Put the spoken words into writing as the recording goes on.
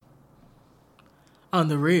On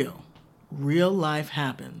the real life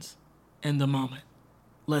happens in the moment.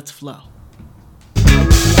 Let's flow.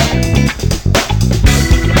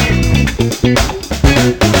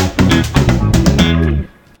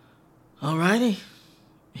 Alrighty,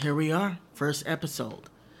 here we are. First episode.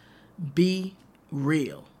 Be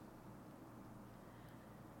real.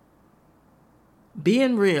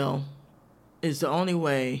 Being real is the only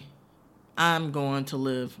way I'm going to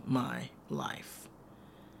live my life.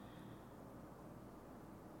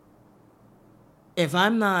 If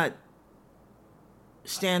I'm not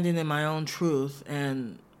standing in my own truth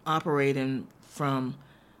and operating from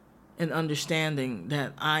an understanding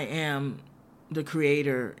that I am the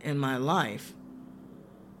creator in my life,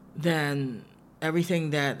 then everything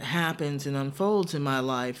that happens and unfolds in my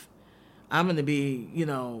life, I'm going to be,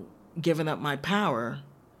 giving up my power,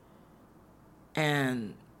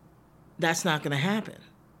 and that's not going to happen.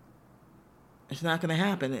 It's not going to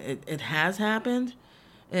happen. It has happened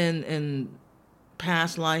in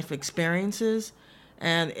past life experiences,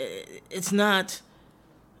 and it's not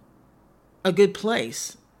a good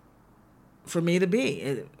place for me to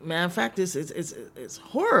be. Matter of fact, it's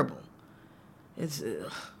horrible. It's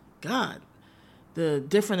God, the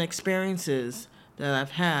different experiences that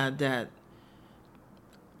I've had that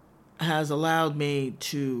has allowed me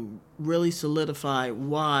to really solidify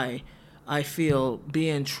why I feel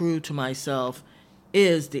being true to myself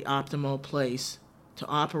is the optimal place to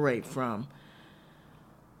operate from.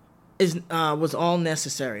 Was all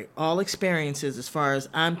necessary. All experiences, as far as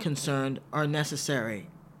I'm concerned, are necessary.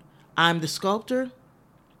 I'm the sculptor.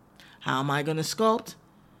 How am I going to sculpt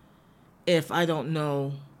if I don't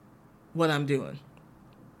know what I'm doing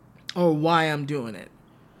or why I'm doing it?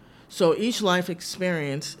 So each life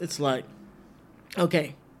experience, it's like,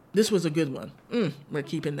 okay, this was a good one. We're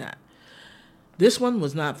keeping that. This one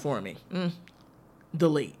was not for me.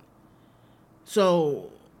 Delete. So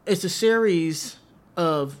it's a series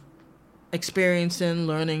of experiencing,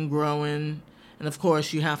 learning, growing, and of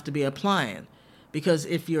course you have to be applying. Because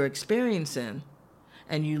if you're experiencing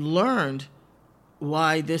and you learned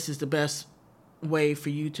why this is the best way for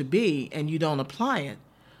you to be and you don't apply it,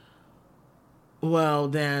 well,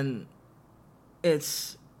 then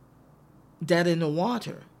it's dead in the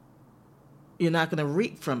water. You're not going to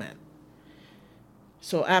reap from it.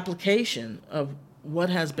 So application of what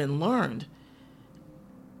has been learned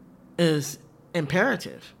is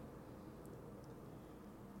imperative.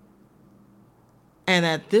 And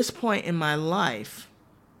at this point in my life,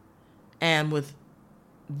 and with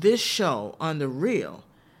this show on The Real,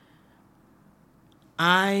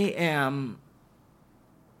 I am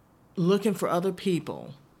looking for other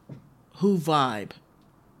people who vibe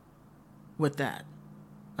with that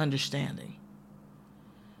understanding.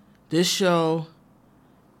 This show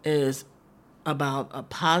is about a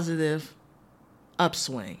positive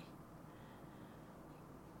upswing.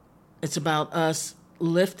 It's about us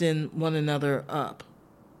lifting one another up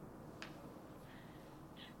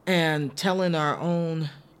and telling our own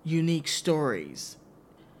unique stories,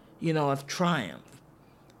 of triumph.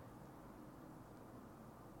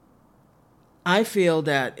 I feel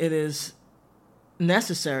that it is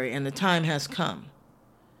necessary and the time has come.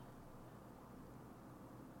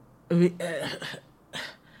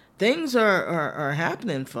 Things are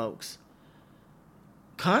happening, folks.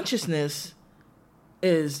 Consciousness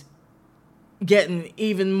is getting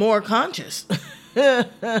even more conscious.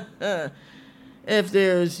 If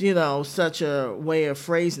there's, such a way of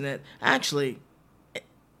phrasing it. Actually,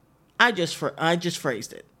 I just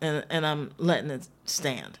phrased it, and I'm letting it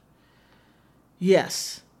stand.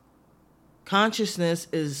 Yes, consciousness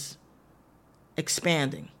is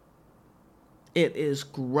expanding. It is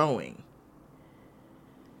growing.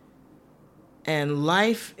 And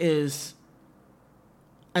life is,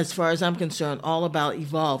 as far as I'm concerned, all about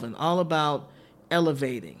evolving, all about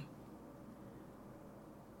elevating.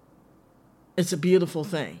 It's a beautiful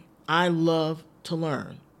thing. I love to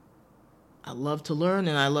learn. I love to learn,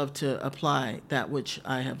 and I love to apply that which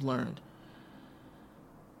I have learned.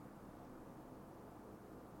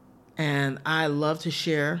 And I love to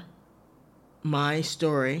share my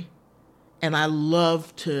story, and I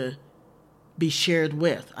love to be shared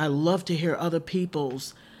with. I love to hear other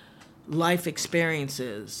people's life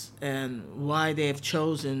experiences and why they have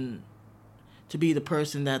chosen to be the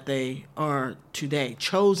person that they are today.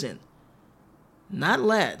 Chosen, not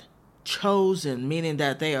led. Chosen, meaning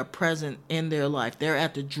that they are present in their life. They're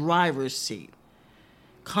at the driver's seat,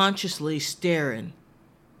 consciously steering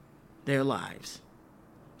their lives.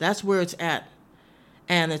 That's where it's at.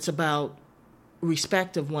 And it's about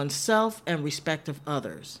respect of oneself and respect of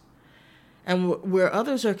others. And where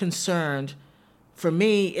others are concerned, for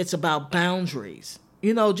me, it's about boundaries.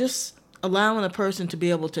 Just allowing a person to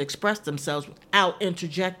be able to express themselves without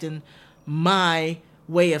interjecting my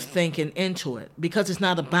way of thinking into it, because it's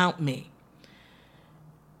not about me.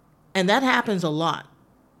 And that happens a lot.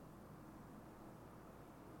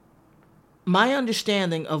 My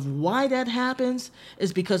understanding of why that happens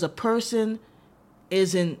is because a person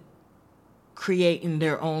isn't creating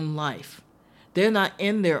their own life. They're not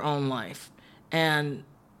in their own life. And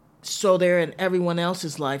so they're in everyone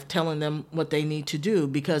else's life telling them what they need to do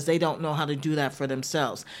because they don't know how to do that for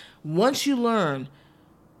themselves. Once you learn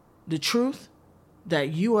the truth that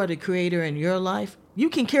you are the creator in your life, you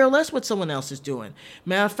can care less what someone else is doing.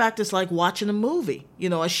 Matter of fact, it's like watching a movie,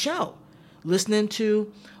 a show, listening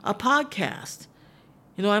to a podcast.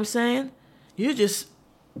 You know what I'm saying? You just,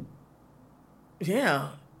 yeah,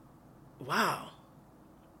 wow.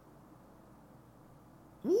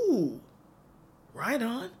 Ooh, right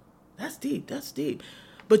on. That's deep. That's deep.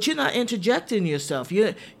 But you're not interjecting yourself.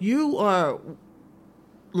 You are,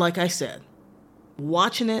 like I said,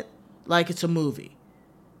 watching it like it's a movie.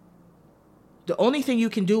 The only thing you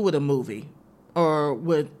can do with a movie or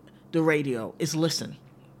with the radio is listen.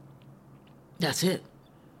 That's it.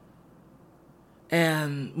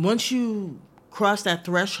 And once you cross that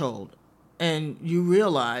threshold and you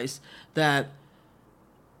realize that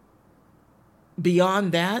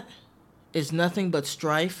beyond that is nothing but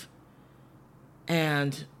strife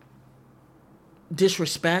and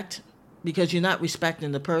disrespect, because you're not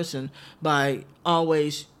respecting the person by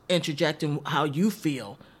always interjecting how you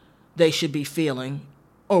feel they should be feeling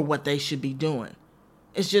or what they should be doing.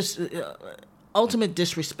 It's just ultimate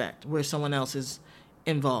disrespect where someone else is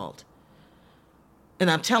involved.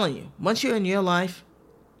 And I'm telling you, once you're in your life,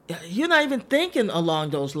 you're not even thinking along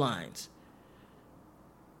those lines.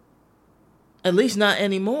 At least not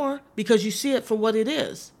anymore, because you see it for what it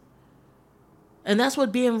is. And that's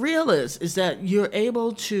what being real is that you're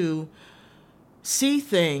able to see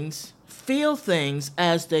things, feel things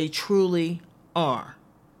as they truly are,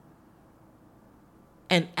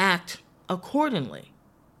 and act accordingly.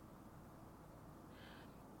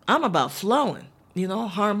 I'm about flowing,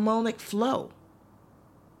 harmonic flow.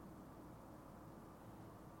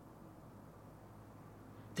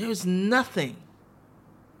 There's nothing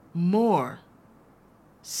more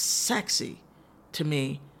sexy to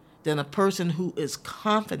me than a person who is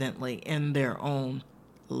confidently in their own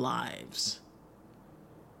lives.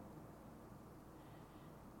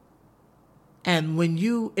 And when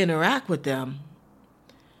you interact with them,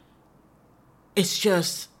 it's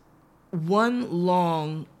just one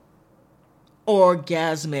long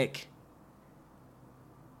orgasmic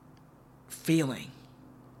feeling.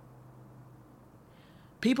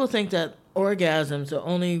 People think that orgasms are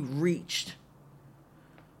only reached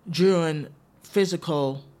during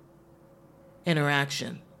physical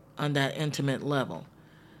interaction on that intimate level.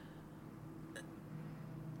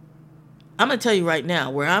 I'm going to tell you right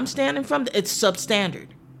now, where I'm standing from, it's substandard.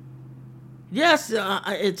 Yes,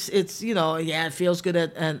 it's it feels good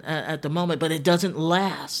at the moment, but it doesn't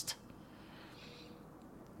last.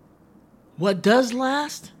 What does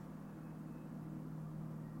last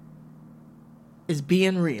is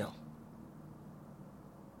being real.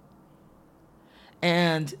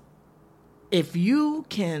 And if you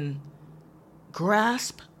can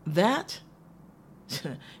grasp that,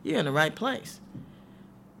 you're in the right place.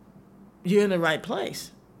 You're in the right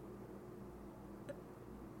place.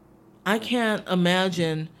 I can't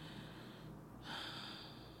imagine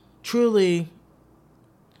truly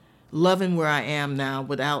loving where I am now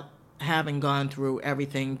without having gone through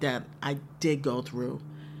everything that I did go through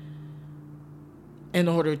in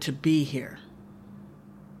order to be here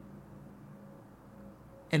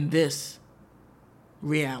in this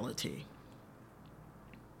reality.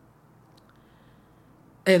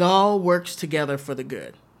 It all works together for the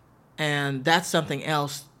good. And that's something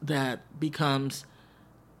else that becomes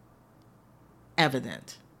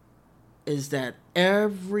evident, is that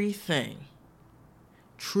everything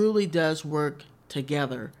truly does work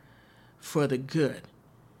together for the good.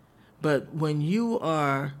 But when you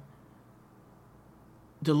are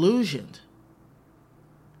delusioned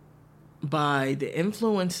by the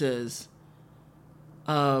influences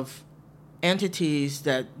of entities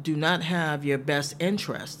that do not have your best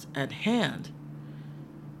interest at hand,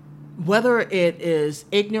 whether it is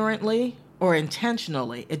ignorantly or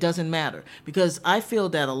intentionally, it doesn't matter. Because I feel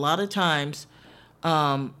that a lot of times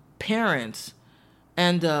parents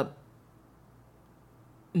end up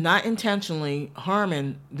not intentionally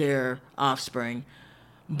harming their offspring,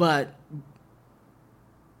 but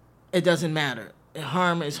it doesn't matter.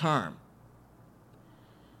 Harm is harm.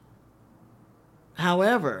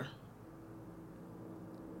 However,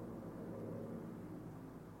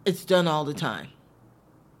 it's done all the time.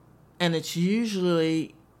 And it's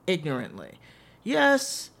usually ignorantly.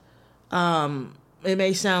 Yes, it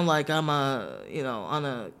may sound like I'm on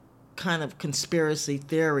a kind of conspiracy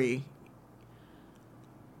theory,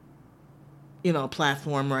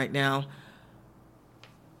 platform right now.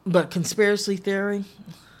 But conspiracy theory,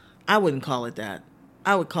 I wouldn't call it that.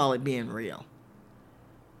 I would call it being real.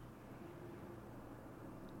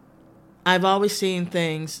 I've always seen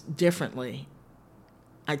things differently.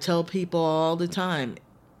 I tell people all the time,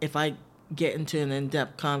 if I get into an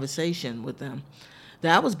in-depth conversation with them,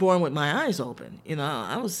 that I was born with my eyes open.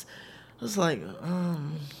 I was like,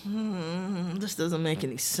 this doesn't make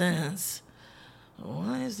any sense.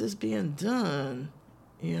 Why is this being done?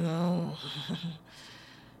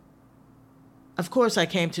 Of course, I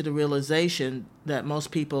came to the realization that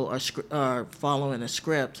most people are following a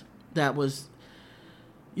script that was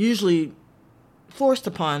usually forced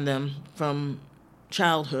upon them from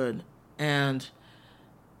childhood, and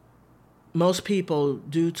most people,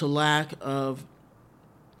 due to lack of,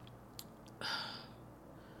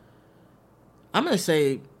 I'm going to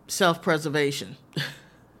say self-preservation,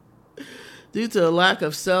 due to a lack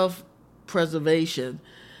of self-preservation,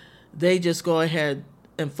 they just go ahead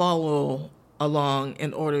and follow along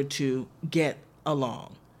in order to get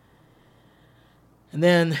along. And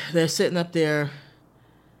then they're sitting up there,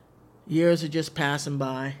 years are just passing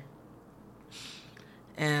by,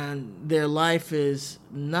 and their life is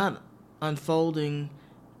not unfolding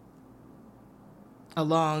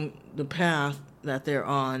along the path that they're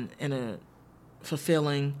on in a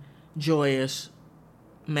fulfilling, joyous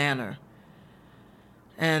manner.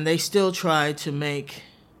 And they still try to make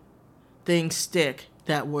things stick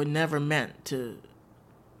that were never meant to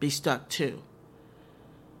be stuck to,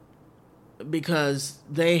 because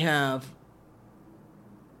they have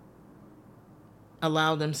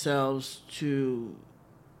allowed themselves to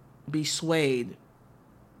be swayed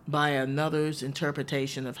by another's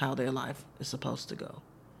interpretation of how their life is supposed to go.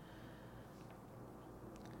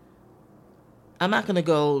 I'm not going to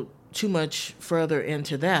go too much further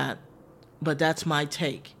into that, but that's my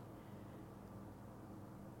take.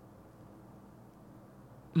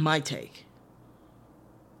 My take.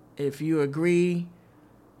 If you agree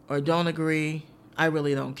or don't agree, I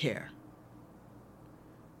really don't care,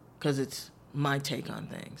 because it's my take on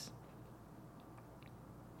things.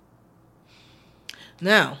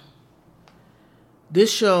 Now,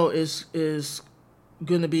 this show is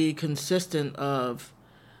going to be consistent of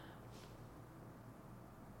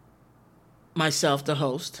myself, the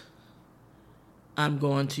host. I'm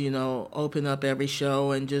going to, open up every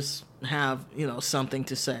show and just have, something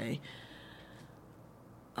to say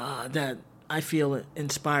that I feel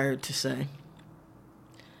inspired to say.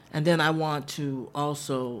 And then I want to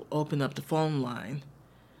also open up the phone line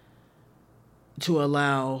to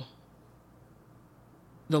allow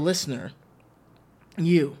the listener,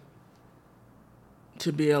 you,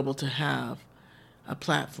 to be able to have a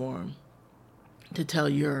platform to tell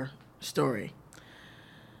your story.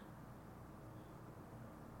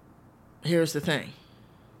 Here's the thing.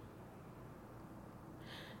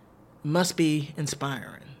 It must be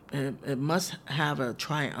inspiring. It must have a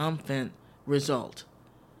triumphant result,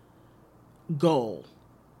 goal.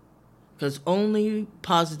 Because only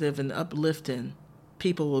positive and uplifting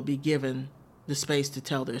people will be given the space to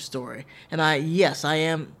tell their story. And I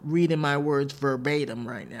am reading my words verbatim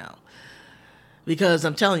right now, because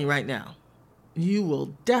I'm telling you right now, you will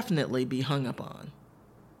definitely be hung up on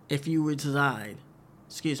if you reside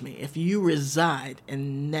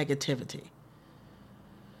in negativity.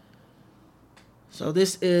 So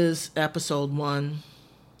this is episode 1.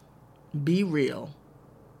 Be real.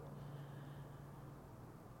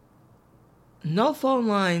 No phone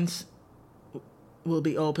lines will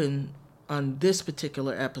be open on this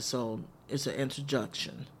particular episode. It's an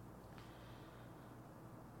introduction.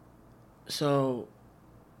 So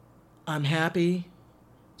I'm happy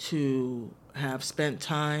to have spent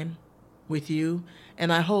time with you,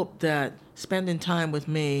 and I hope that spending time with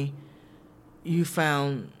me you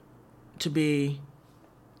found to be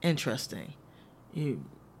interesting,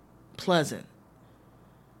 pleasant,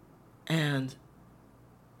 and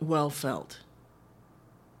well felt.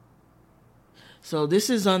 So this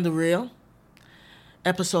is On the Real.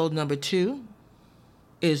 Episode number 2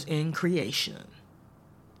 is in creation.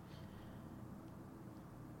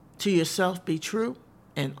 To yourself be true,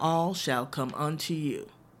 and all shall come unto you.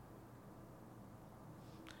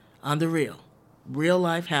 On the Real. Real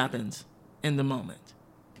life happens in the moment.